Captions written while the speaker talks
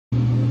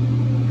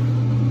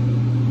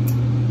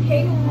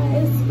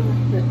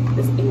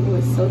This angle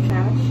is so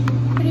trash.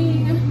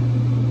 Pretty.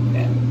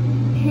 Okay.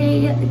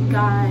 Hey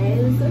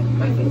guys,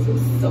 my face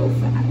is so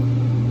fat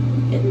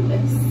in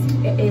this.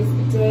 It is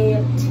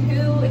day 2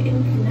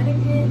 in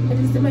Connecticut. I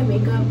just did my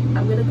makeup.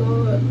 I'm gonna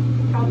go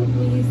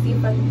probably see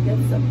if I can get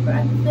some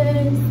breakfast.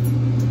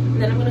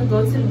 And then I'm gonna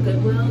go to the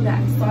Goodwill that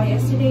I saw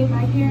yesterday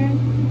by here.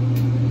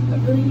 I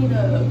really need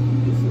to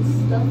do some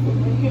stuff with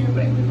my hair,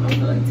 but I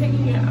feel like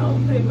taking it out,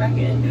 put it back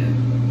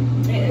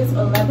in. It is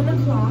 11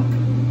 o'clock.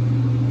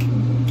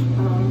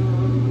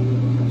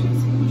 I'm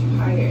just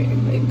tired.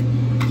 Like,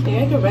 maybe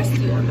I can rest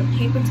you on the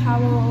paper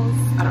towels.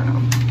 I don't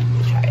know.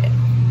 Let's try it.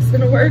 It's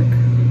gonna work.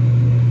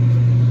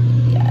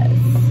 Yes,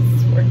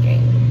 it's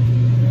working.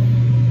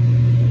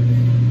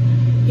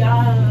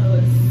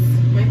 Yes,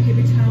 my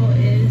paper towel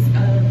is a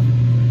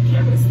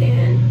camera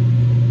stand.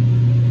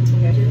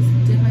 I just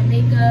did my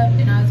makeup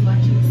and I was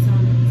watching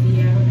some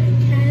Sierra and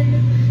Ken.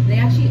 They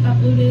actually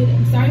uploaded.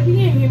 I'm sorry if you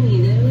can't hear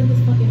me. They live this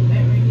fucking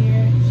vent right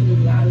here. She was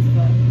loud as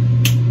fuck.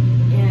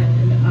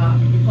 And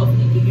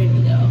hopefully you can hear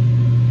me though.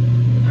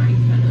 I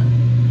ain't kind of,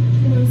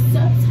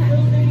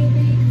 subtitles or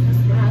anything. That's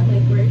not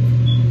like work.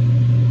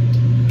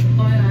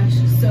 Oh my gosh.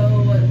 So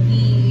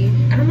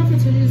I don't know if I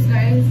told you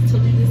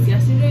this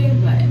yesterday,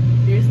 but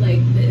there's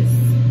like this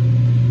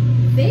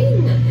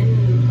thing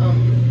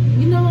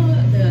and you know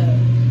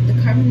the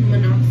carbon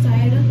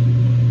monoxide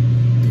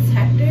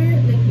detector,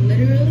 like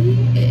literally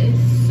it is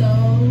so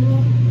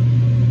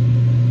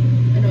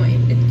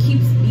annoying. It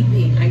keeps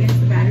beeping. I guess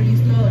the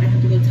battery's low and I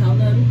have to go tell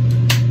them.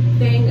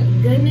 Thank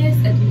goodness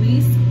at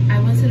least I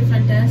went to the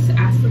front desk to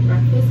ask for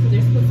breakfast because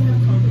they're supposed to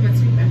have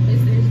complimentary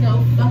breakfast. There's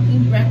no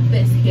fucking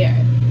breakfast here.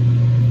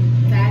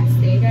 Bad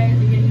stay, guys.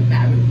 You're getting a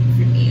bad review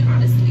for me,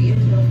 honestly.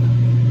 There's no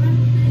fucking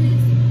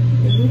breakfast.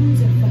 The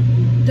rooms are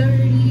fucking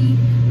dirty.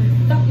 My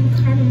fucking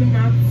carbon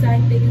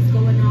monoxide thing is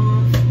going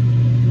off.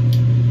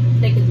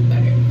 They could do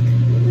better.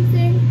 What was I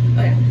saying?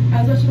 Oh yeah,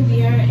 I was watching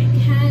Sierra and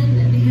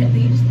Ken.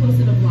 They just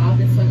posted a vlog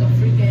that's like a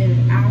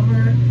freaking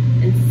hour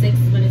and 6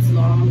 minutes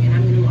long, and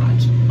I'm gonna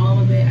watch all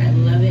of it. I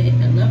love it.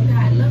 I love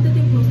that. I love that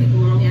they post like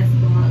long ass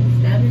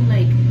vlogs. That and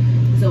like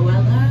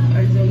Zoella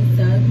or Zoe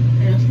Sugg.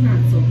 I know she's not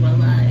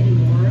Zoella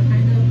anymore,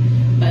 kind of,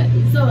 but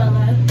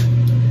Zoella.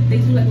 They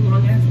do like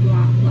long ass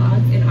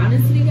vlogs, and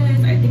honestly,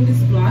 guys, I think this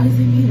vlog is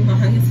gonna be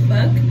long as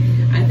fuck.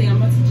 I think I'm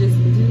about to just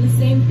do the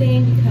same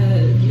thing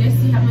because you guys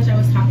see how much I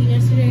was talking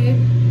yesterday,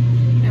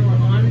 and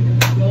we're on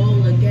the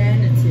roll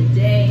again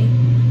today.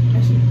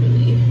 I should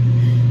really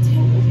take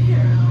my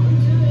hair out and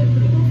do it,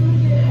 but don't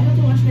forget, I have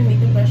to wash my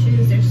makeup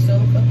brushes. They're so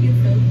fucking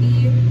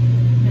filthy.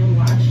 And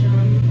wash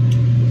them,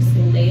 just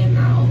lay them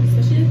out,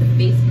 especially like the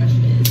face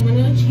brushes. I'm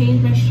gonna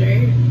change my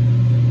shirt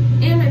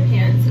and my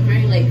pants. I'm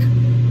wearing like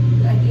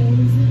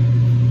leggings.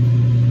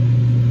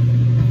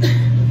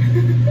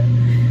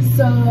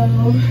 So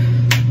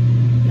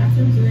that's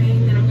what I'm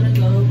doing. Then I'm gonna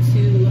go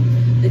to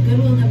the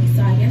Goodwill that we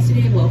saw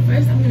yesterday. Well,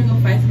 first I'm gonna go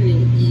find something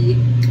to eat.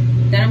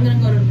 Then I'm gonna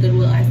go to the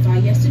Goodwill I saw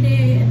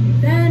yesterday,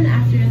 and then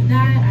after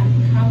that I'm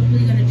probably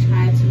gonna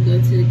try to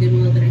go to the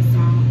Goodwill that I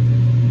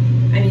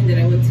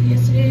went to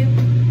yesterday.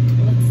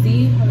 Let's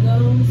see how it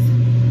goes.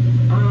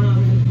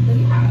 But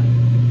yeah,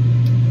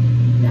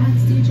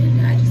 that's the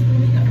agenda. I just want to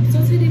make up. I'm so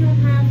sad they don't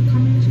have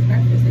complimentary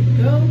breakfast. Like,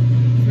 girl,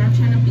 I'm not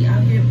trying to be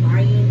out here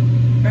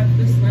buying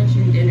breakfast, lunch,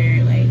 and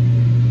dinner. Like,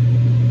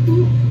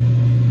 ooh,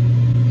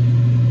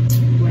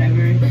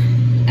 whatever.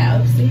 I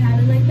obviously have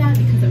it like that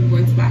because I'm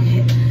going to buy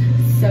it.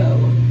 So,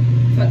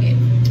 fuck it.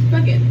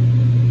 Fuck it.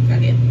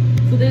 Fuck it.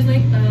 So there's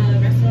like a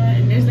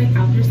restaurant and there's like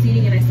outdoor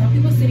seating, and I saw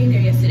people sitting there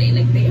yesterday.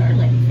 Like, they are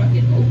like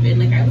fucking open.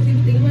 Like, I was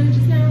even thinking about it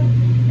just now,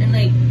 and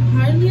like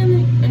hardly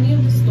on any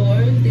of the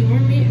stores they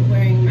weren't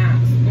wearing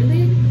masks.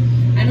 Really?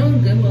 I know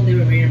in Goodwill they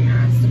were wearing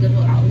masks, the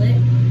Goodwill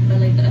outlet, but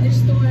like the other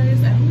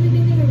stores, I don't really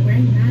think they were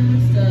wearing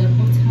masks. The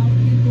hotel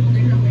people,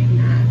 they're not wearing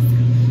masks,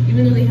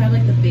 even though they have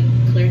like the big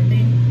clear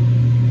thing.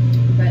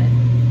 But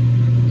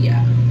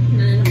yeah,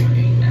 none of them are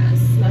wearing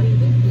masks. Not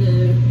even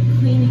the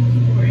cleaning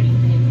people or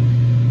anything.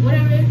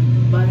 Whatever.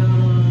 But I'm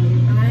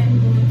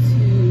going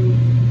to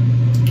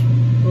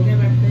go get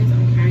breakfast.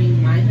 I'm carrying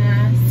my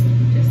mask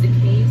just in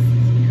case.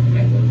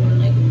 I would want to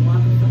like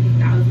walk a fucking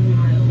 1,000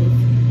 miles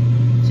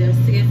just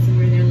to get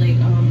somewhere. They're like,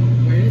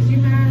 where is your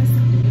mask?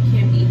 You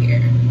can't be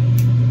here.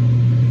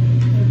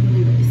 That would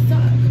really, really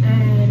suck.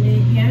 And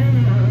yeah,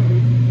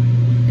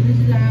 and this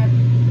is that,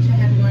 which I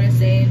have more to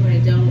say, but I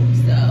don't.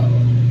 So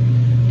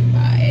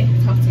bye.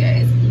 Talk to you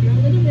guys in a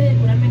little bit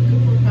when I'm at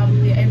Goodwill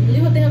probably. I really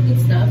hope they have good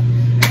stuff.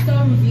 I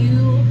saw a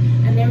review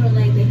and they were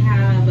like, they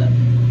have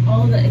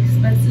all the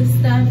expensive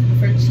stuff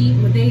for cheap,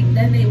 but they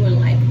were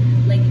like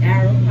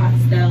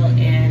Aeropostale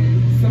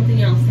and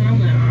something else, and I'm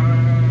like,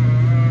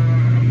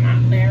 I'm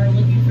not there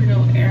looking for no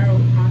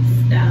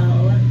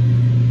Aeropostale.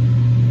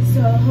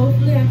 So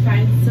hopefully I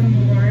find some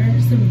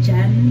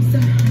gems.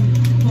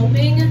 I'm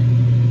hoping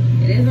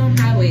it is on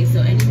highway so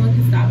anyone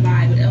can stop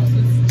by, but also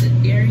it's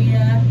the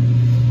area.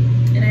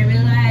 And I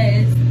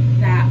realized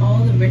that all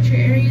the richer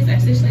areas,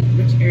 especially like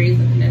rich areas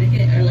of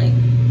Connecticut, are like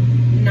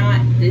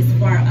not this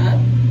far up.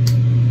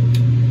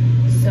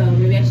 So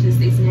maybe I should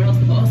stay somewhere else.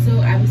 But also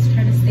also I was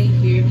trying to stay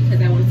here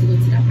because I wanted to go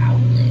to the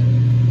outlet.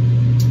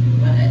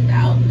 But the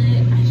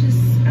outlet,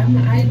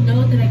 I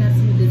know that I got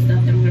some good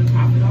stuff that I'm gonna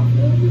profit off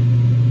of,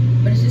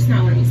 but it's just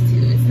not what I'm used to.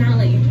 It's not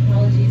like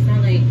Anthropologie. It's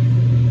not like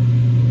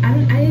I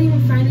didn't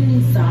even find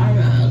any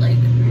Zara. Like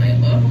I'm like,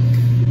 oh,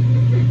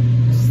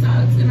 it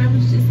sucks. And I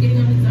was just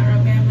getting on the Zara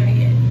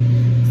bandwagon.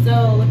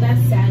 So with that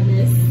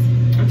sadness,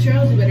 I'm sure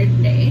I'll do better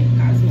today.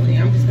 God's willing.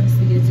 I'm just gonna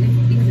speak it into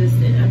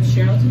existence. I'm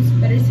sure I'll do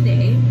better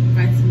today.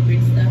 Find some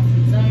great stuff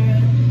from Zara,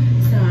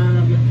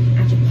 some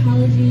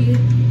Anthropologie,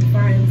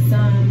 find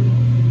some,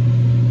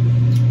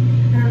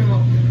 I don't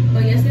know.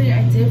 But yesterday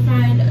I did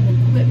find an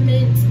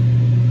equipment,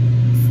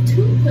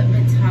 2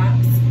 equipment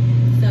tops.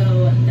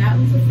 So that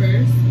was the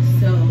first.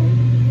 So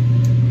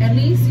at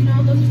least, you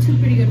know, those are 2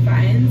 pretty good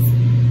finds.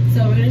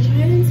 So we're gonna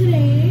try them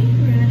today.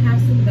 We're gonna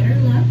have some better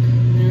luck.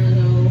 We're gonna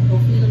go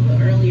hopefully a little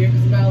bit earlier,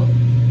 because about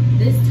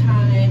this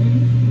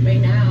time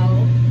right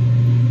now,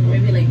 or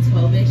maybe like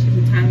 12ish is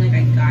the time like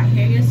I got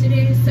here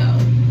yesterday. So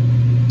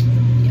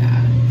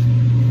yeah,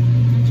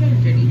 I'm trying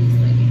to dirty these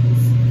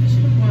leggings. I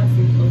should have bought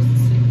some clothes to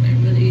sleep. I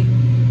really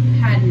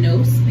had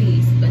no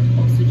space, but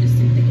also just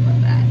didn't think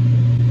about that.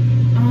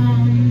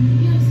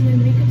 Yeah, so my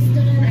makeup's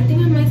done. I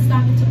think I might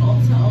stop into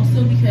Ulta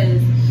also,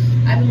 because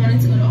I've been wanting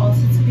to go to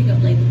Ulta to pick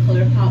up like the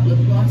ColourPop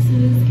lip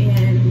glosses,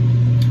 and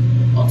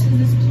Ulta's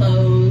is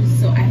closed,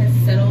 so I had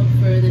settled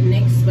for the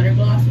NYX sweater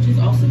gloss, which is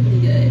also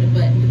really good,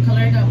 but the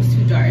color I got was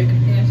too dark. I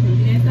think I told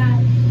you guys that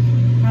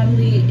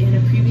probably in a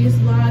previous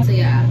vlog. So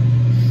yeah,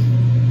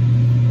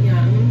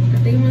 I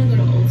think I'm gonna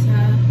go to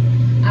Ulta.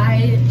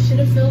 I should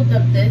have filled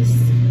up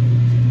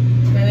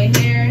my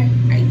hair.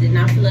 I did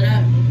not fill it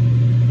up.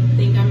 I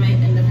think I might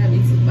end up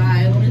having to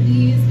buy one of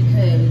these,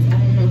 because I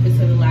don't know if it's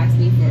gonna last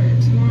me for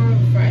tomorrow,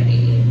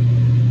 Friday,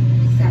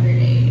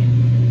 Saturday,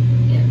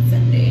 and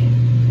Sunday,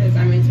 because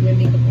I might do my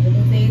makeup all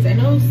those days. I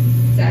know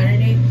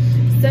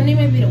Sunday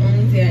might be the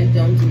only day I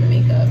don't do my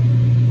makeup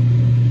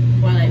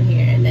while I'm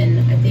here, and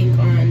then I think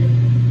on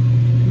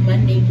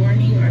Monday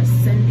morning or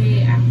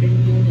Sunday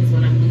afternoon is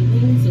when I'm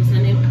leaving. So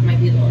Sunday might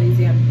be the only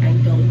day I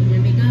don't do my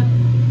makeup.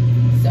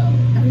 So I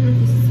don't know if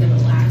this is gonna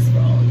last for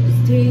all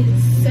those days.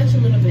 It's such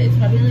a little bit. It's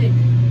probably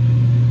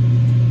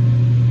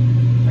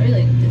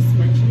like this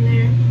much in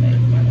there, but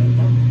I don't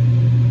know.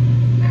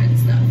 Mad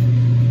stuff.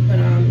 But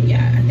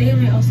yeah, I think I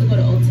might also go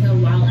to Ulta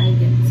while I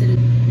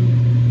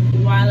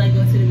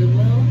go to the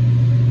Goodwill,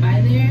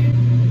 by there,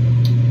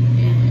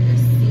 and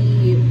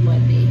see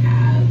what they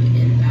have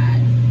in that,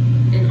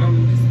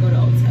 and just go to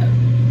Ulta,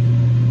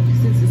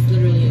 since it's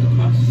literally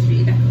across the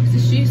street. The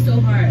street is so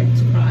hard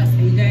to cross,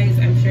 and you guys,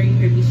 I'm sure you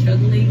heard me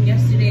struggling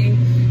yesterday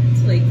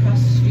to like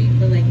cross the street,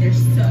 but like the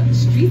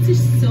streets are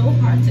so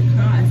hard to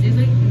cross. There's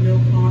like no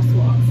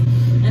crosswalks,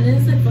 and then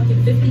it's like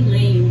fucking 50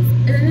 lanes,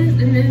 and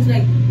then it's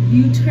like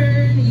you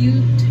turn,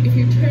 if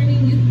you're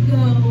turning, you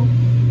go,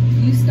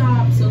 you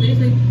stop. So there's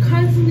like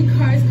constantly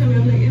cars coming.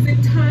 I'm like, is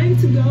it time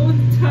to go? Is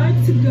it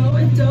time to go?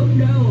 I don't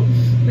know.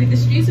 Like the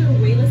streets are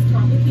way less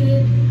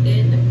complicated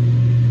in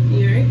New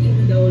York,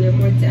 even though they're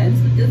more dense,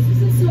 but this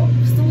is still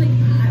like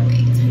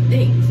highway type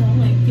thing. So I'm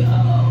like, yo,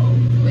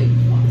 do I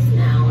cross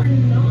now or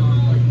no?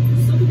 Like,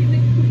 somebody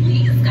like,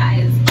 please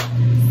guys,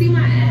 see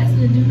my ass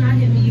and do not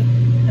hit me,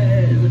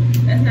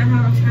 because that's not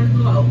how I'm trying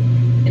to go.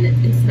 And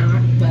it's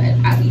not, but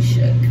I'll be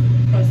shook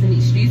crossing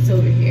these streets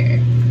over here.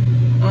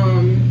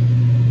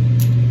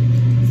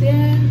 So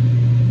yeah,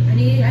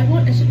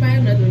 I should buy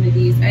another one of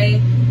these. I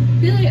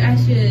feel like I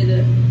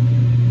should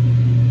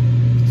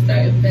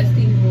start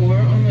investing more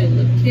on my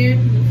lip care,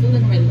 because I feel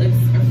like my lips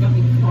are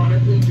fucking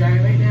chronically dry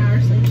right now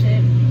or some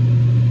shit.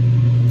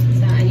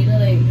 So I need to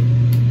like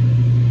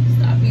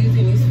stop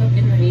using these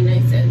fucking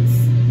 99cents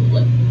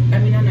lip, I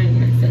mean not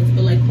 99 cents,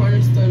 but like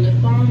corner store lip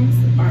balms,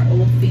 our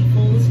Old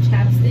Faithful's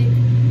chapstick.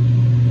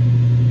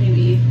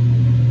 Maybe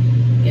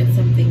get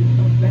something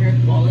of better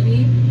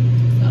quality.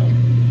 So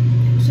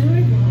should I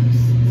wear gloss?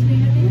 I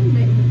think I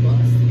might wear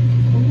gloss today.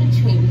 I'm gonna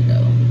change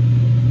though.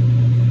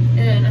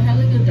 And I have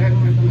like a dark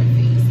mark on my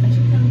face. I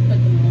should probably put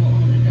them all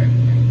on a dark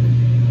mark.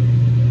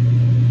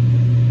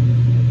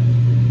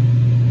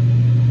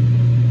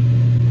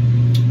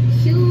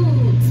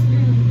 Cute!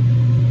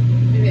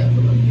 Maybe I'll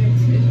put them here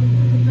too.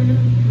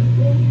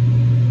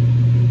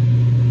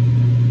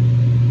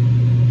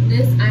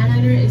 This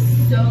eyeliner is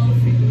so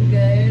freaking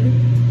good.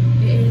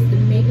 It is the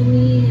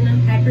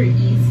Maybelline Hyper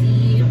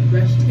Easy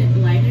Brush Tip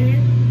Liner.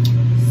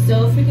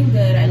 So freaking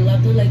good. I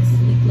love the like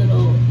sleek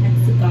little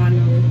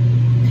hexagonal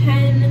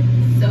pen.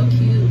 So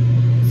cute,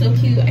 so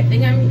cute. I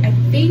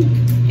think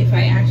if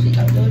I actually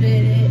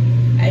uploaded it,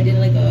 I did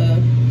like a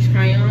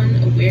try on,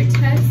 a wear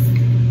test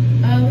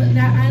of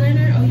that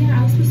eyeliner. Oh yeah,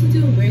 I was supposed to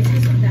do a wear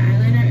test of that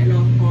eyeliner and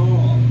a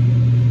haul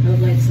of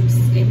like some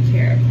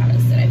skincare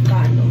products that I've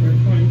gotten over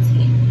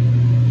quarantine.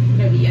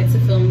 But I've yet to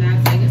film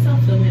that, so I guess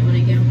I'll film it when I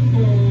get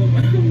home.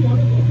 I don't want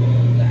to go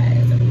home,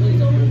 guys. I really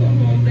don't want to go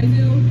home, but I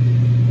do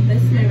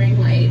miss my ring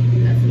light,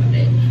 and that's about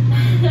it.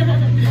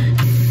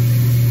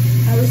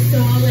 I was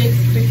so like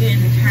freaking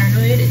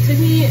paranoid. It took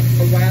me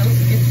a while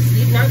to get to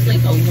sleep, not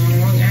like a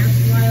long ass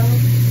while,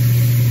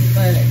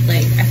 But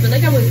like I feel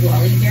like I was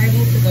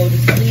lollygagging to go to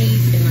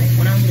sleep, and like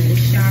when I was in the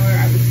shower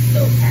I was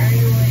so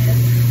paranoid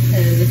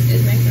because this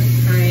is my first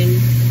time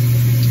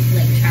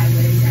like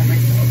traveling by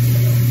myself.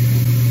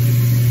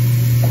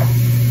 So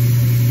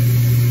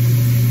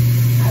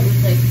I was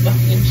like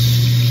fucking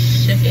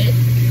shook it.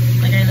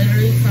 Like I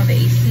literally saw the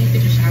AC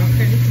through the shower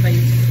curtain because I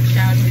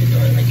showered with the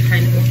door like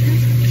kind of open,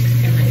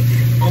 and like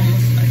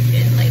almost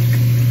fucking like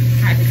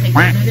had to take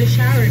another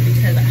shower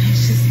because I was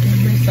just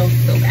getting myself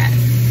so bad.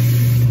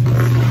 I'm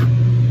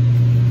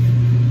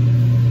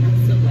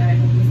so glad I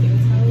have this thing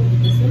towel.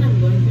 This one I'm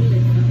going through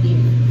like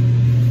fucking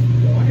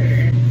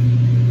water,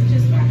 which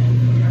is fine.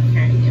 I'm not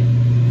carrying it.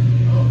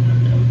 Oh no,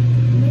 no.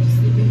 I'm just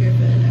sleeping here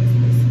for the next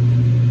person.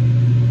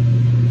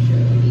 I'm sure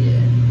I'll need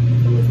it. If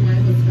it was my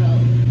hotel,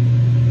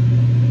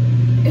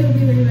 it would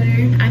be way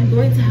better. I'm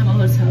going to have a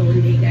hotel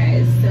one day,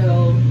 guys,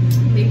 so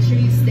make sure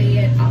you stay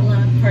at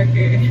Ala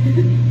Parker.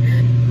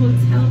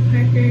 Hotel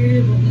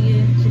Parker will be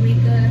in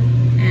Jamaica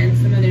and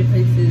some other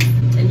places,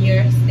 and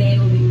your stay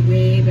will be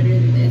way better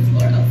than this,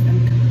 or else I'm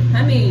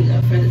coming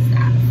for the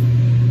staff.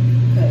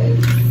 Because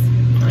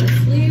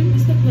honestly, I'm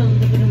just gonna put a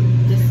little bit of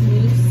this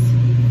mousse.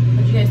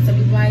 What you guys saw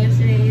me buy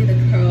yesterday, the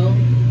curved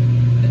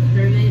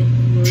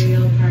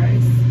L'Oreal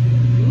Paris.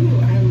 Ooh,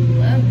 I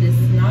love this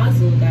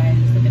nozzle, guys.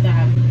 Look at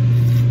that.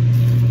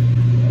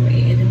 Oh,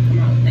 wait, it didn't come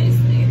out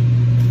nicely,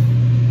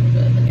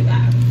 but look at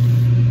that.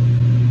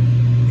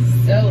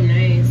 So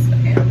nice.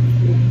 Okay.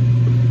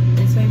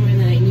 It's way more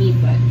than I need,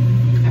 but I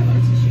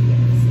wanted to show you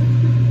guys.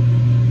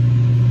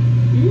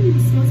 It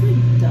smells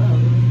like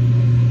Dove.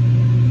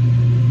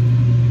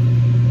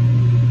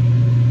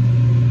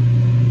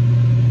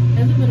 It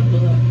has a bit of a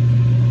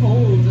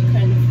cold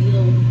kind of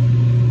feel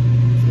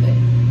to it.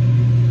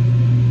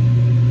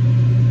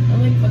 I'm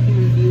like fucking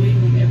reviewing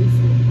like every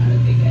single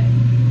product I get.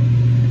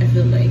 I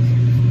feel like.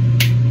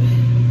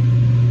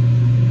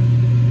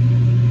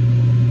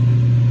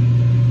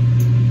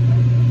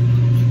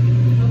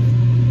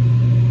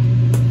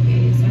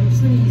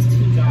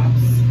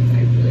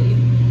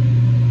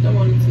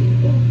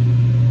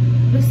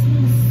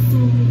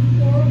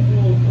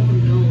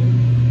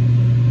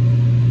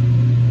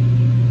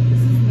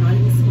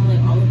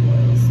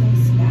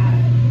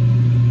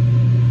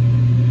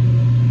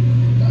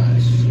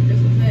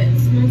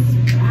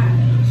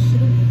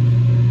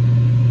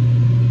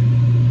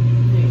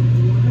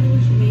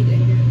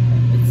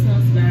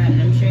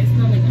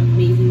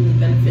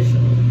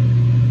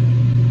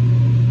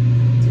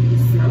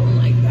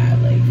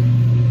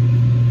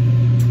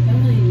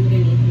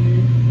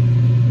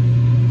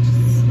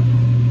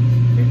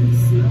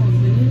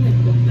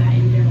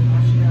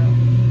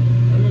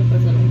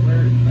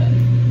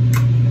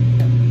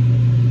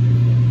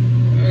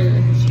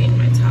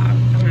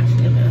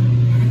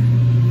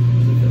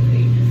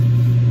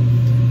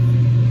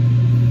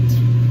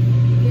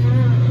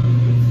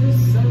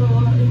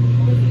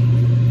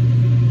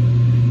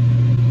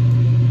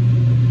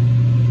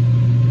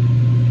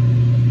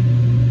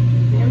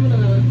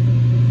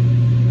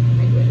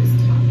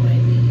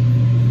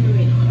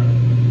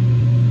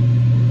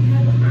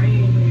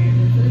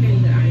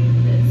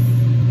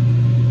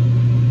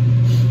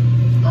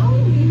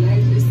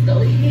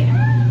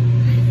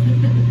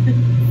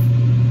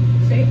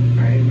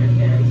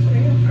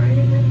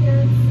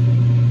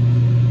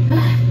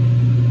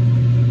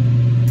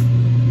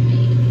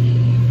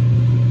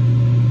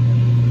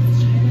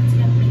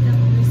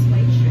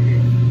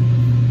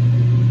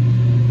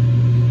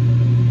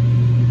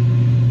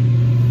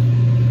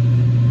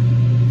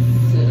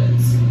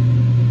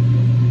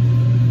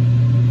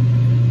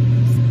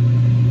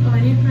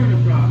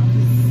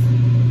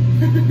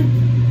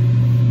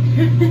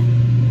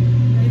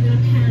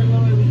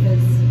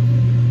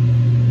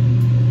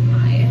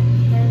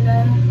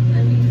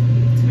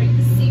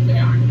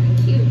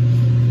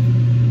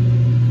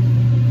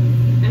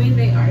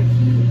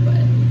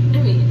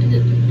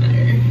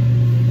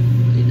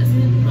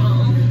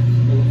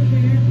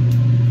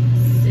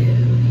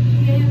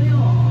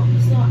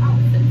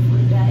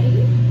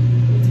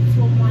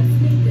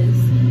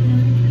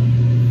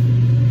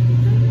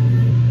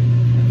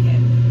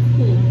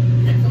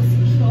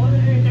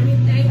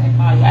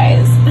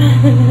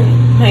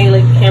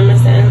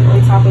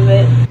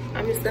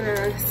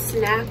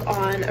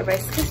 A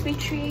Rice Krispie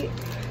treat.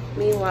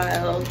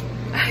 Meanwhile,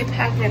 I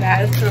packed my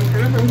bags because I'm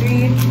kind of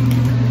hungry,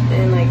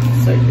 and like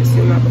sort of just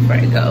zoom out before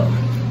I go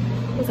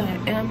because I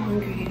am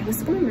hungry. Let's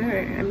look in the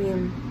mirror. I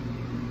mean,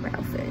 my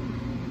outfit.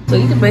 So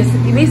you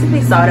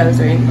basically saw what I was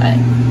wearing, but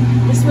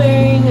just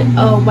wearing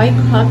a white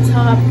crop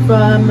top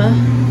from. Let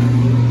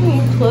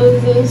me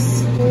close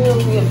this. Maybe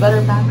it'll be a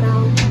better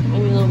background.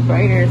 Maybe a little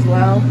brighter as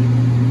well.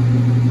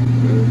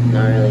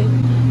 Not really.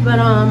 But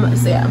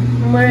so yeah,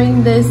 I'm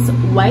wearing this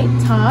white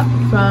top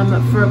from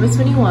Forever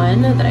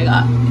 21 that I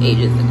got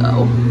ages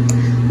ago.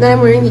 Then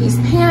I'm wearing these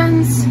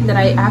pants that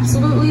I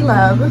absolutely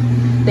love.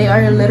 They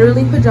are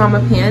literally pajama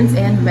pants,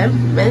 and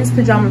men's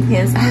pajama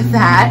pants at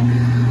that.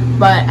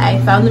 But I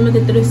found them at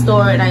the thrift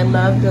store, and I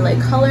love the like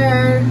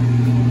color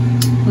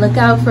look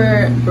out for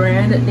a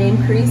brand named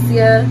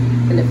KERRECIA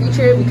in the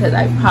future, because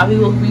I probably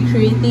will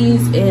recreate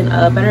these in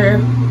a better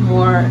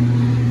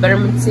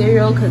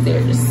material, because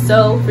they're just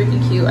so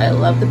freaking cute. I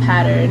love the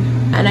pattern.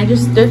 And I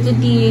just thrifted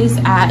these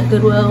at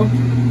Goodwill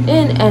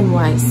in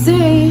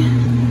NYC.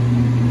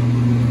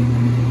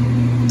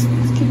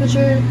 It's a cute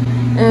picture.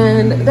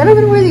 And then I'm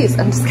gonna wear these.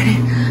 I'm just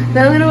kidding.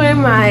 Then I'm gonna wear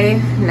my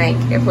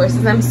Nike Air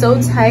Forces. I'm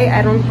so tight,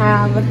 I don't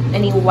have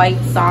any white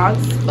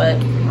socks,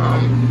 but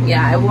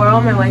yeah, I wore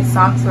all my white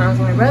socks when I was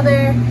with my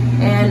brother,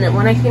 and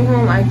when I came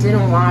home I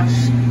didn't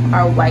wash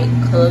our white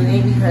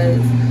clothing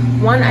because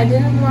one, I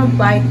didn't want to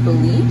buy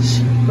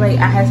bleach like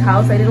at his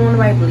house. I didn't want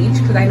to buy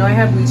bleach because I know I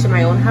have bleach in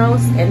my own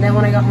house, and then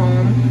when I got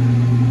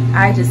home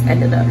I just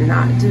ended up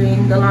not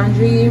doing the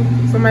laundry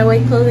for my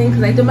white clothing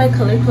because I did my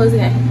colored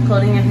clothing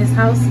at his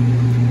house.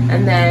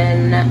 And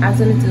then I was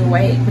gonna do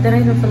white, but then I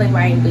didn't feel like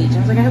buying bleach. I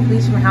was like, I have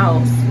bleach in my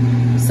house.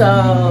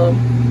 So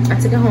I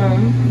took it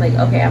home, like,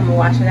 okay, I'm gonna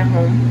wash it at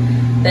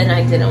home. Then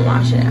I didn't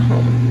wash it at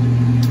home.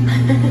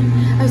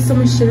 I have so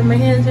much shit in my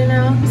hands right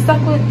now. I'm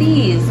stuck with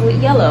these, with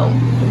yellow,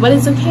 but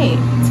it's okay,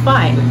 it's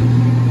fine.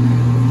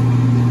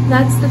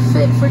 That's the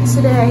fit for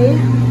today.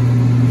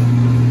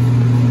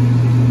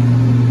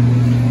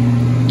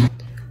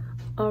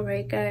 All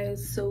right,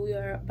 guys, so we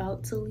are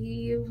about to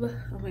leave.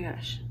 Oh my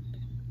gosh.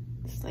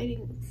 This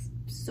lighting is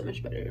so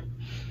much better.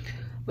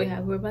 But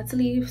yeah, we're about to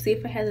leave. See,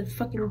 if I had a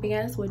fucking big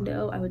ass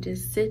window, I would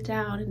just sit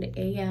down in the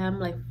AM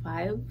like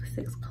 5,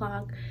 6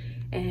 o'clock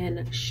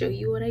and show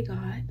you what I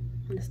got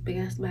in this big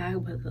ass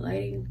bag. But the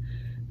lighting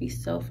be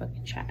so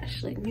fucking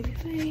trash. Like, maybe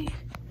if I,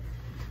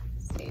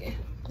 let's see,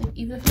 like,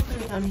 even if I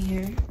put it down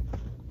here,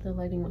 the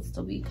lighting would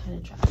still be kind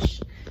of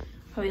trash.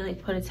 Probably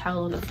like put a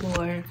towel on the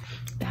floor.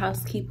 The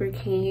housekeeper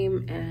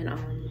came and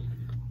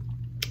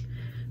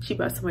she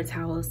brought some more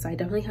towels, so I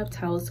definitely have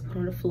towels to put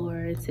on the floor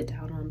and sit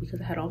down on, because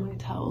I had all my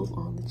towels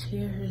on the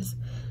chairs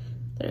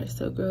that are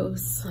so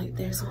gross. Like,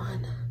 there's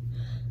one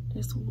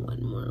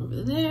more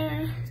over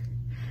there.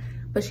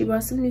 But she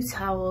brought some new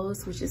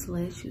towels, which is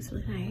lit. She was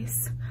really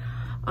nice.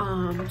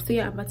 So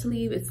yeah, I'm about to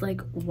leave. It's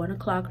like 1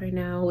 o'clock right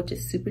now, which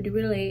is super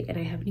duper late, and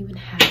I haven't even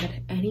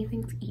had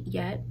anything to eat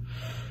yet.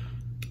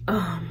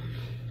 But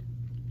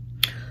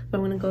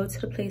I'm gonna go to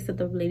the place that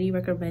the lady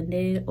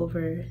recommended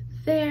over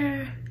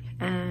there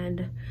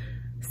and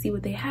see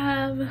what they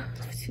have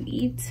to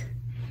eat.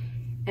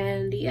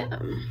 And yeah,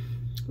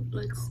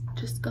 let's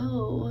just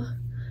go,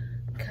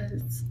 because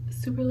it's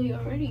super late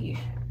already.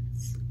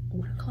 It's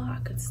 1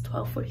 o'clock, it's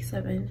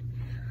 12:47.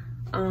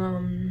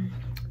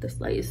 This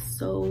light is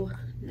so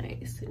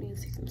nice. I need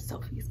to take some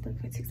selfies, but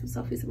if I take some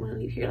selfies I'm gonna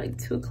leave here like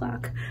 2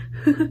 o'clock.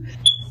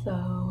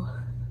 So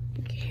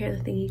you can hear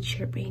the thingy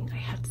chirping. I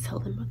have to tell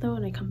them about that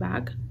when I come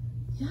back.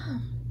 Yeah.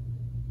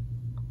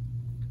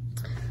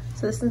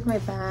 So this is my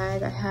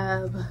bag. I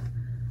have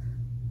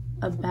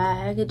a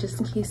bag just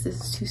in case this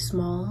is too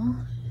small,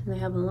 and I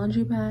have a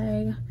laundry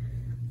bag,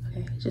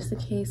 okay, just in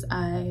case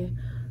I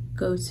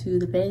go to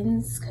the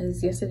bins,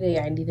 because yesterday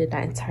I needed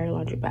that entire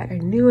laundry bag. I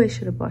knew I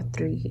should have bought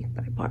 3,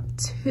 but I bought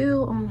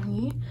 2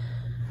 only.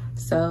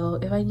 So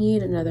if I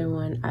need another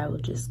one, I will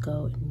just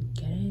go and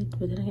get it.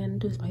 But then again,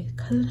 does my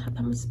cousin have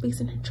that much space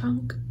in her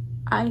trunk?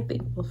 I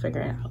think we'll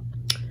figure it out.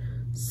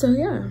 So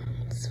yeah,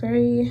 it's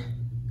very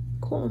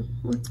cool.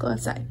 Let's go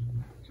outside.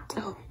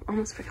 Oh,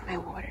 almost forgot my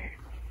water.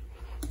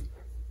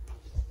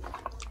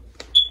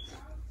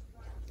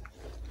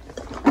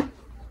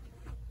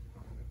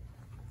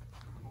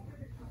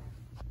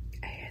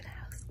 I hear the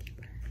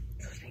housekeeper.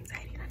 So much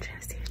anxiety, and I'm trying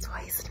to see her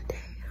twice in a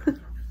day.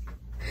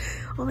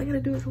 All I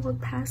gotta do is walk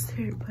past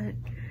her, but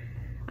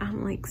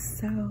I'm like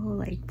so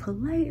like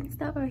polite and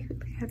stuff. I feel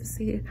like I have to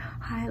say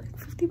hi like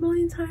 50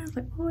 million times.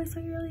 Like, oh, I saw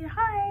you earlier.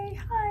 Hi,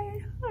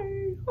 hi,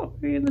 hi. Oh,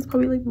 and it's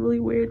probably like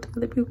really weird to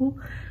other people.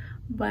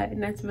 But,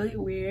 and that's really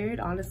weird,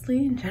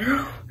 honestly, in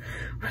general.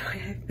 But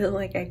I feel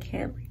like I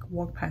can't like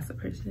walk past a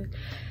person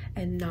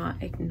and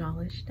not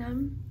acknowledge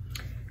them,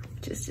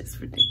 which is just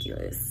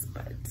ridiculous.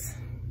 But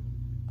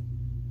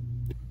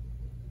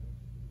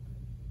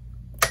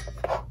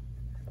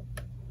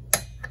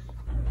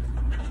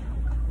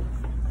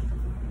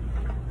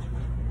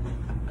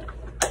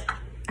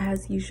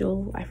as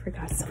usual, I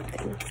forgot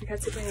something. I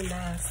forgot to bring a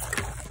mask.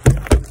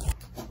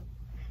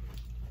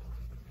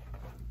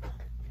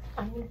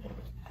 I'm gonna put it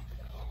back.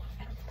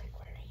 I don't feel like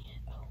wearing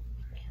it. Oh,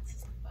 my pants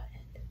isn't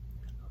buttoned.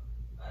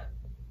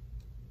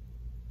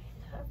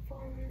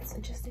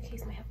 Headphones, just in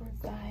case my headphones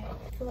die.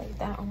 I feel like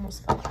that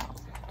almost fell out.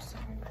 So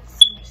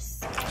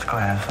let's go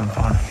have some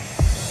fun.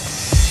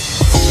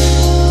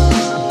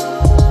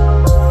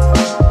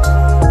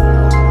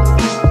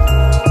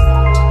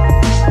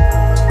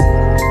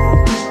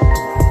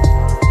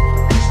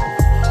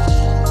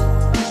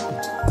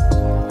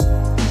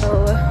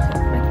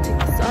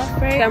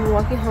 I'm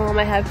walking home.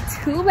 I have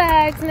 2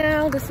 bags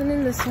now, this one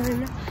and this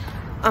one.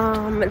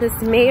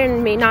 This may or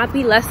may not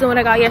be less than what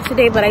I got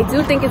yesterday, but I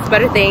do think it's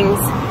better things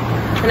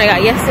than I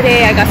got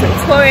yesterday. I got some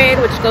Torrid,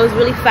 which goes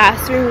really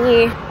fast for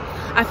me.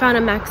 I found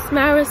a Max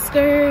Mara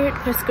skirt.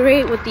 It's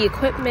great with the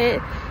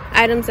equipment.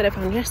 items that I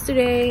found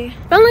yesterday.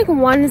 Found like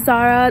one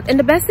Zara, and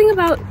the best thing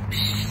about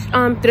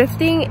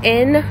thrifting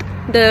in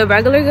the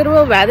regular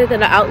Goodwill rather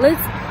than the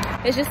outlets,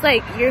 it's just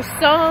like you're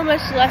so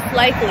much less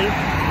likely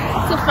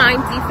to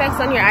find defects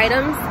on your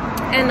items.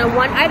 And the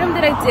one item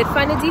that I did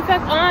find a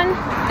defect on,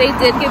 they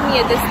did give me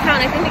a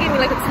discount. I think they gave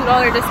me like a $2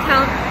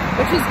 discount,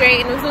 which was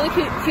great, and it was a really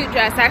cute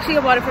dress. I actually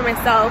bought it for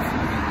myself,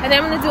 and then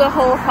I'm gonna do a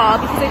whole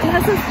haul because I do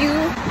have some few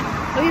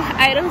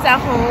items at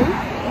home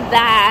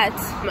that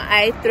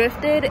I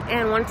thrifted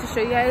and wanted to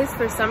show you guys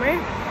for summer.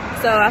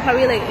 So I'll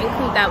probably like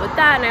include that with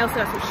that, and I also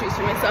got some shoes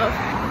for myself.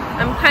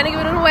 I'm kind of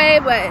giving it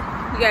away, but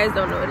you guys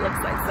don't know what it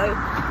looks like. So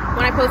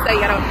when I post that,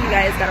 you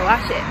guys gotta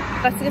watch it.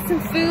 Let's get some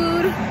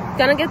food.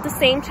 Gonna get the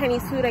same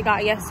Chinese food I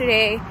got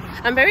yesterday.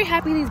 I'm very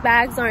happy these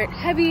bags aren't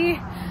heavy.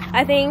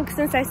 I think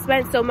since I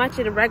spent so much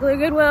at a regular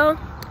Goodwill,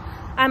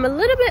 I'm a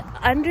little bit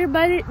under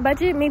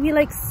budget, maybe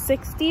like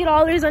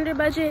 $60 under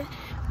budget.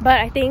 But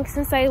I think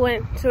since I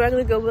went to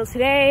regular Goodwill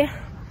today,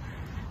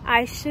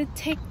 I should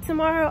take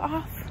tomorrow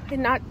off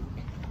and not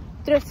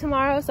thrift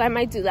tomorrow. So I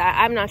might do that.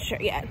 I'm not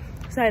sure yet,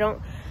 so I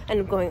don't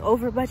end up going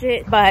over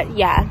budget. But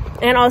yeah,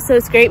 and also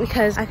it's great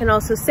because I can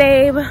also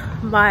save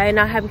by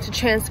not having to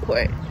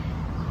transport,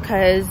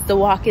 because the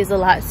walk is a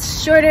lot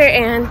shorter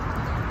and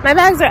my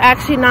bags are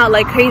actually not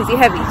like crazy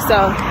heavy,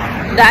 so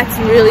that's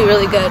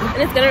really good.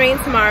 And it's gonna rain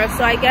tomorrow,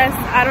 so I guess,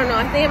 I don't know,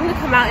 I think I'm gonna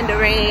come out in the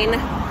rain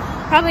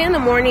probably in the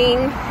morning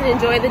and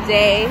enjoy the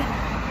day.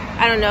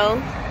 I don't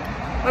know.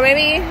 Or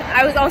maybe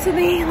I was also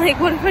thinking, like,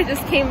 what if I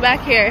just came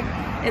back here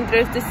and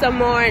thrifted some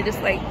more and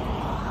just like,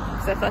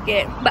 so fuck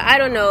it. But I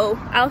don't know,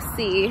 I'll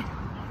see.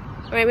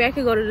 Or maybe I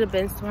could go to the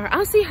bins tomorrow.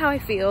 I'll see how I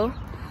feel.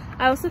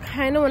 I also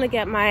kind of want to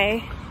get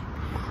my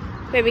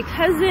baby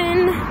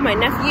cousin, my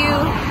nephew,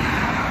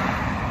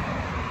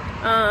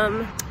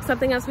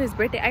 something else for his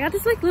birthday. I got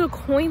this like little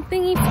coin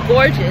thingy. It's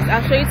gorgeous.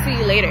 I'll show it to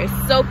you later.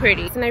 It's so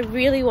pretty, and I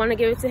really want to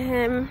give it to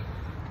him.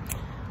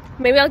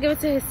 Maybe I'll give it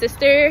to his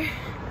sister,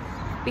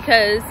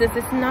 because this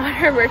is not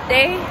her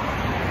birthday,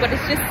 but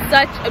it's just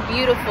such a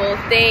beautiful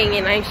thing,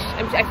 and I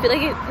feel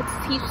like it could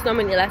teach so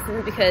many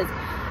lessons. Because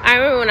I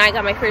remember when I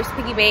got my first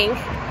piggy bank,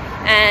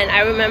 and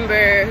I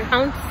remember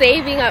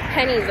saving up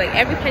pennies. Like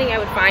every penny I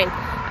would find,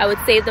 I would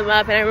save them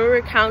up, and I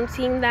remember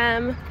counting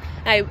them.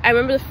 I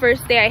remember the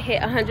first day I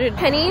hit 100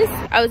 pennies.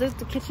 I was at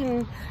the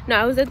kitchen, no,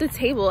 I was at the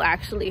table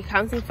actually,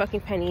 counting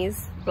fucking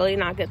pennies. Really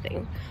not a good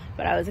thing,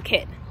 but I was a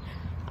kid.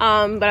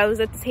 But I was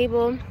at the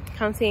table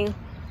counting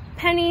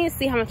pennies,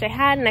 see how much I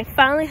had, and I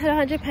finally hit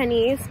 100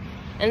 pennies.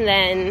 And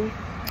then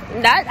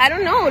that, I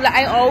don't know,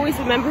 I always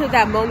remember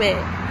that moment,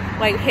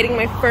 like hitting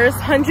my first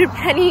 100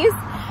 pennies.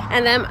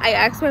 And then I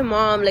asked my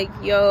mom, like,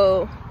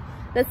 yo,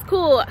 that's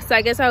cool. So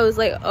I guess I was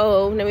like,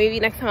 oh, no, maybe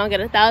next time I'll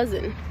get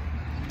 1,000.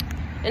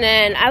 And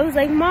then I was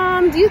like,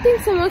 Mom, do you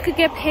think someone could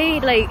get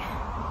paid like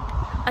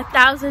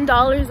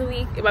 $1,000 a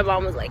week? And my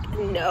mom was like,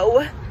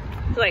 no.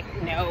 Like,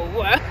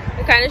 no.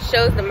 It kind of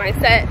shows the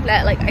mindset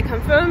that like I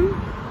come from.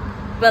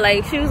 But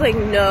like, she was like,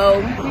 no,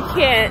 you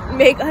can't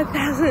make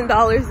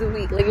 $1,000 a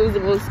week. Like, it was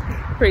the most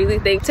crazy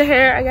thing to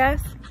her, I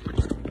guess.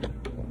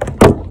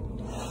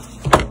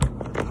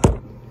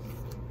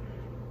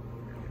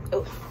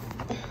 Oh.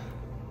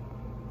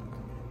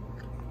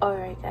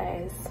 Alright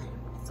guys,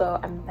 so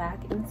I'm back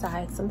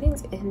inside.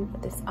 Something's in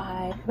this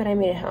eye, but I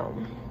made it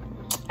home.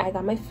 I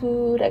got my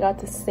food. I got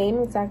the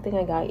same exact thing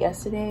I got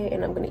yesterday,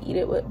 and I'm gonna eat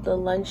it with the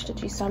lunch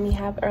that you saw me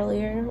have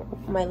earlier,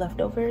 my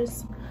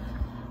leftovers.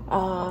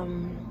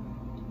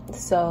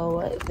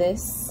 So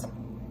this,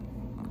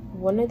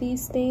 one of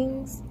these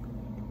things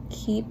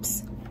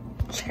keeps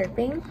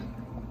chirping.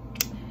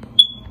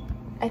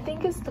 I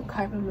think it's the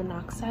carbon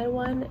monoxide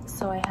one,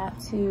 so I have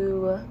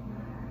to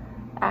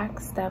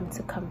ask them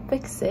to come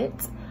fix it.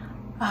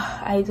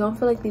 I don't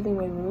feel like leaving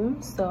my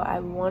room, so I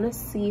want to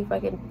see if I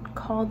can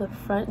call the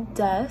front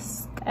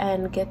desk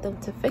and get them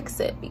to fix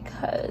it,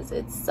 because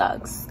it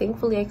sucks.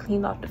 Thankfully I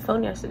cleaned off the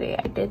phone yesterday.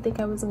 I did think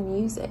I wasn't gonna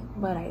use it,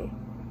 but I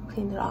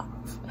cleaned it off.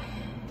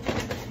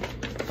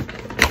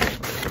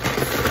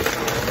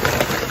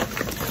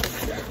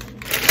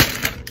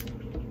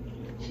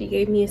 She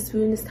gave me a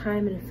spoon this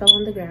time and it fell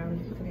on the ground.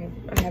 Okay,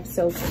 I have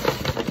soap.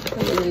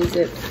 I'm gonna use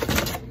it.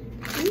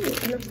 Ooh,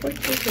 and a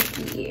fortune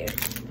cookie.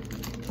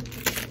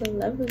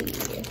 Lovely.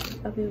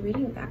 I'll be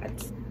reading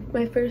that.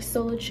 My first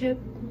solo trip,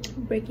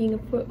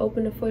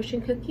 open a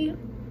fortune cookie.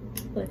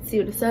 Let's see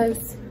what it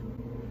says.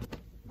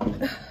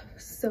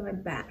 So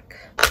I'm back.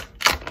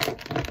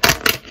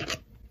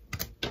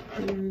 I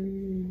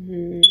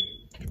do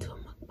a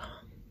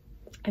mukbang.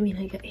 I mean,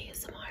 I get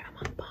ASMR, a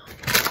mukbang.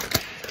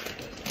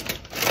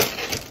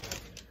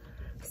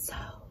 So,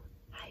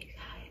 hi you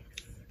guys.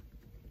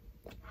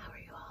 How are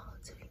you all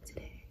doing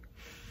today?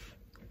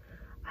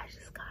 I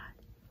just got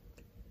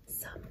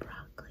some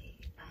broccoli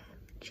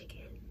and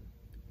chicken.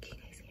 Can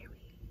you guys hear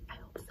me? I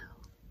hope so,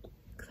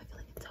 because I feel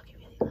like I'm talking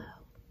really low.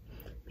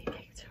 Maybe I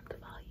can turn up the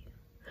volume.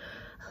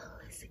 Oh,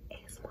 listen,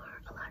 ASMR.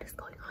 A lot is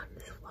going on in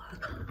this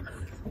vlog.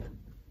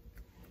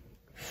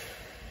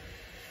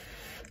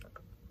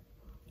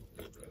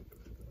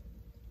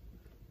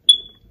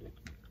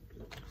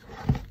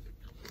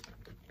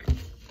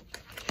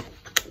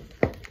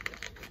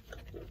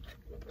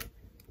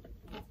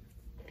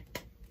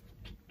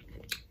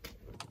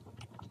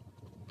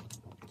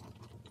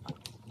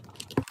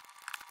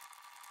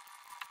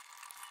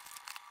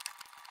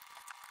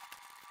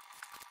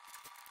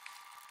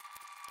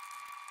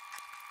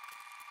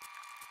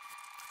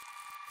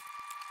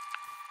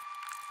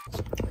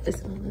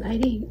 It's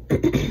lighting.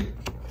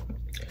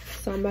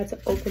 So I'm about to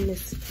open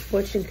this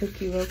fortune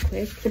cookie real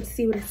quick and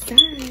see what it says.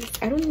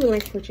 I don't even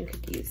like fortune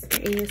cookies.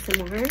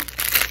 ASMR.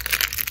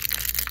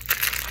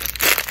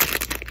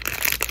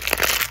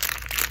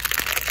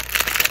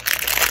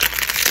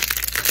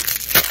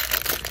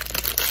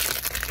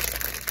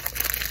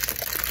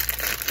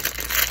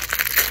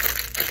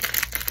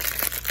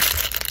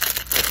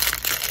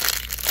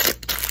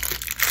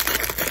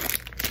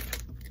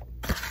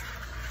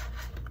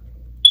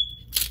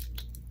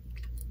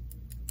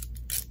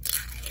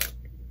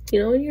 You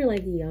know when you're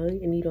like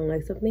young and you don't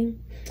like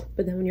something,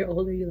 but then when you're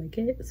older you like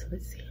it? So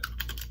let's see.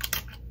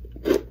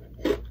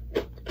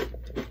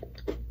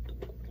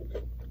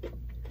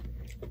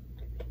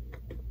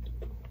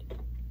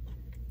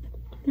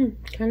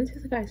 Kind of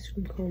tastes like ice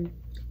cream cone.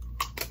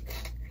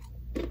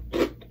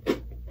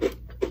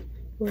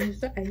 Where's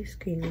the ice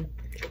cream?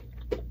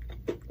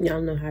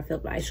 Y'all know how I feel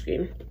about ice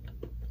cream.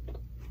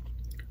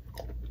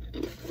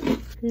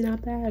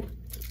 Not bad.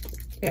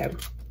 Yeah.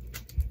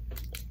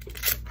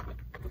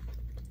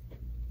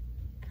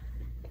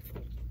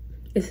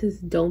 It says,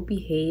 don't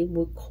behave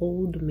with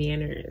cold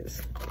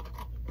manners.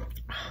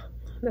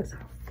 That's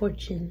our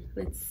fortune.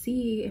 Let's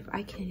see if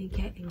I can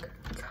get in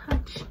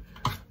touch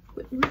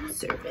with room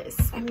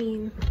service. I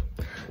mean,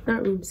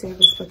 not room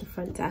service, but the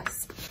front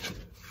desk.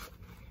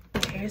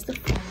 Okay, here's the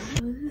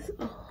phone.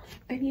 Oh,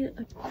 I need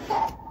a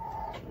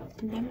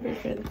number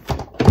for the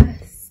front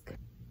desk.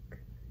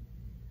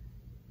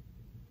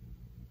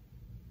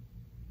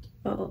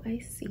 Oh, I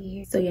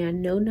see. So yeah,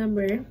 no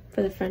number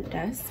for the front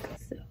desk.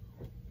 So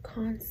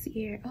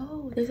concierge.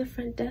 Oh, there's a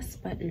front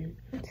desk button.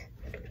 This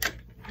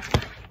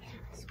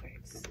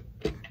works.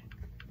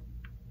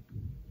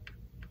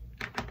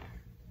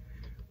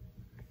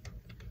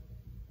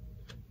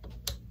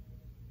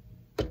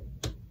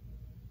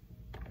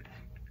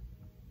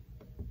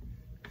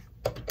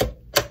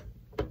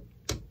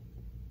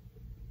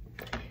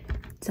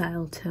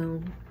 Dial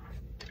tone.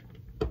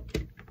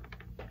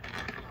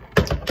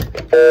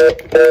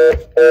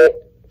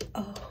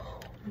 Oh,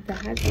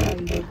 that's how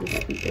you make the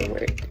speaker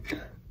work.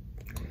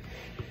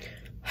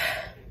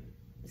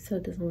 So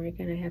it doesn't work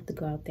and I have to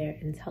go out there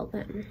and tell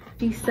them.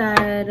 She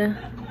said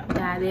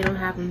that they don't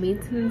have a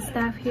maintenance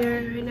staff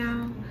here right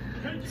now,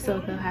 so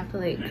they'll have to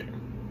like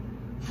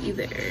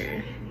either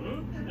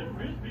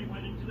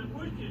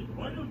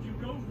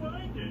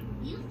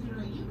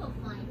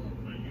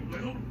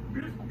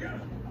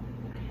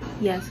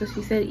yeah, so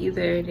she said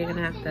either they're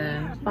gonna have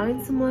to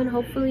find someone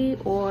hopefully,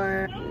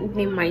 or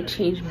they might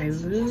change my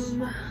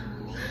room.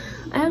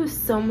 I have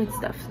so much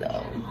stuff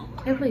though.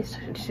 I have like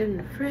shit in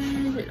the fridge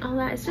and all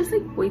that. It's just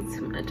like way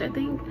too much, I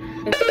think.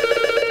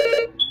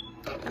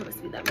 That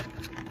must be them.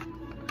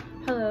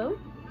 Hello?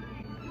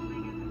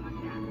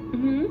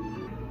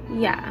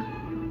 Yeah.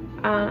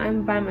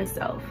 I'm by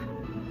myself.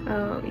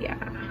 Oh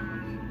yeah.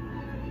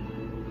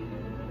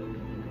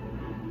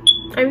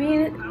 I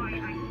mean,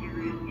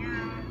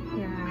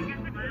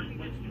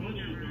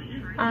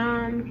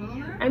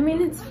 I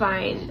mean it's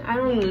fine. I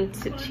don't need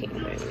to change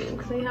my room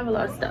because I have a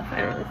lot of stuff.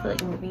 I don't really feel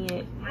like moving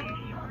it.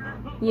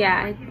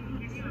 Yeah.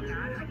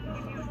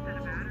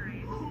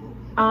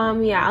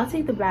 Yeah, I'll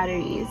take the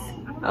batteries.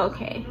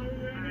 Okay.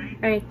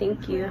 All right,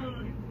 thank you.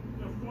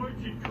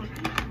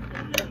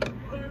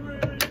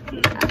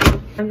 Yeah.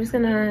 I'm just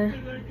gonna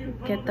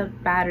get the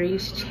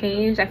batteries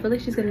changed. I feel like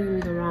she's gonna give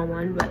me the wrong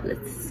one, but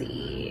let's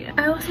see.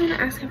 I also want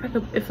to ask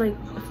her if you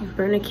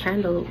burn a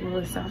candle, will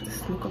it stop the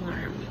smoke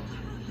alarm?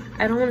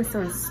 I don't want to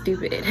sound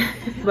stupid,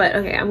 but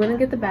okay, I'm gonna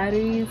get the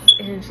batteries.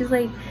 And she was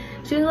like,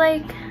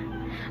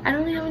 I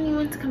don't have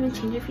anyone to come and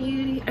change it for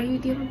you. Do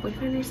you have a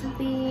boyfriend or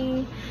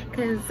something?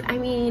 Because I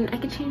mean, I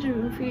could change a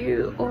room for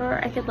you, or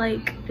I could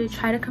like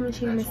try to come and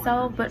change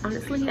myself, but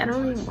honestly I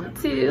don't really want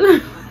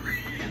to.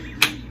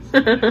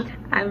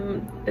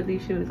 At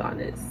least she was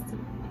honest.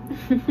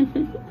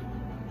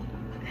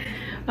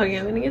 Okay,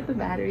 I'm gonna get the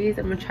batteries.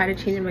 I'm gonna try to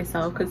change it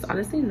myself because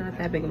honestly not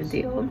that big of a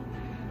deal.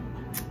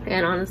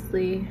 And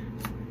honestly,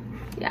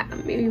 yeah,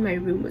 maybe my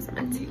room was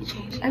meant to be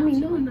changed. I mean,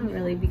 no, not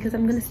really, because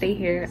I'm gonna stay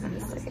here.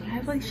 Honestly, I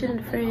have like shit in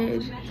the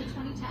fridge. I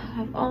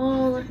have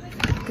all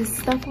this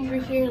stuff over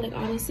here. Like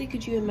honestly,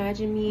 could you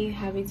imagine me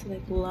having to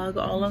like lug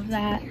all of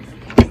that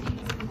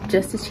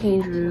just to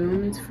change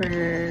rooms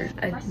for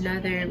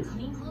another,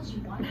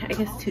 I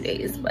guess 2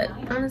 days? But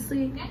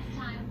honestly,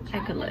 I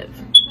could live.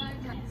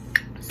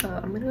 So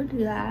I'm gonna go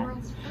do that.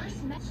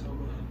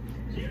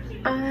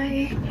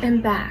 I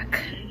am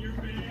back.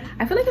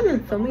 I feel like I've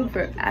been filming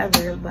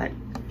forever, but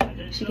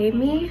she gave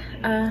me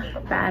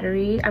a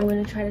battery. I'm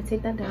gonna try to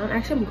take that down.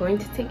 Actually, I'm going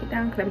to take it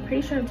down because I'm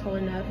pretty sure I'm tall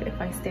enough if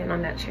I stand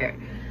on that chair.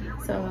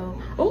 So,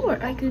 or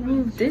I could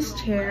move this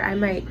chair.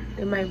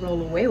 It might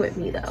roll away with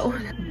me though,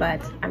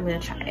 but I'm gonna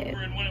try it.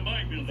 I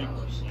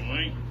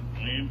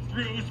am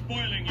through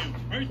spoiling you.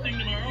 First thing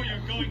tomorrow, you're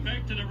going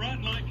back to the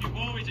rotten life you've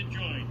always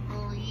enjoyed.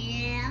 Oh,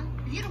 yeah?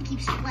 If you don't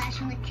keep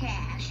splashing the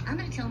cash, I'm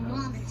gonna tell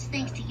Mom that it's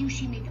thanks to you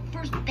she made the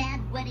first bad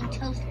wedding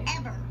toast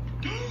ever.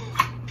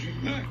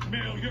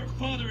 Blackmail your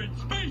father in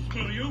space,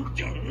 will you?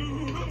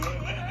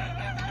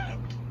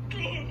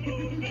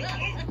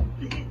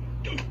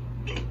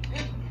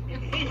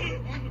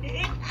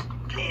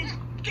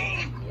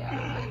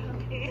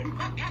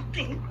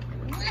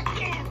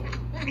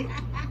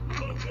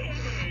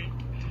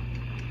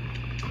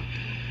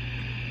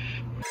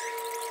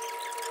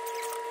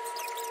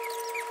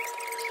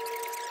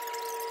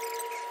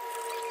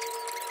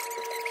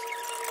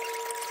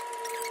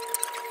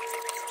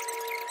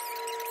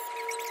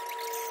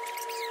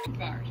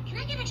 Can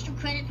I get extra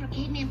credit for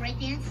caveman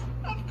breakdance?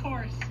 Of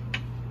course.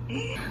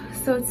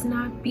 So it's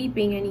not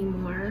beeping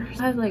anymore.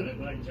 I have like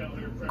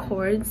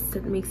cords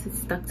that makes it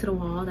stuck to the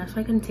wall. That's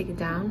why I couldn't take it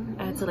down.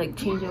 I had to like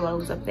change it while it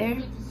was up there.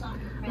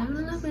 I'm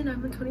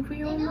a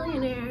 24-year-old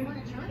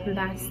millionaire. And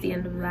that's the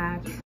end of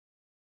that.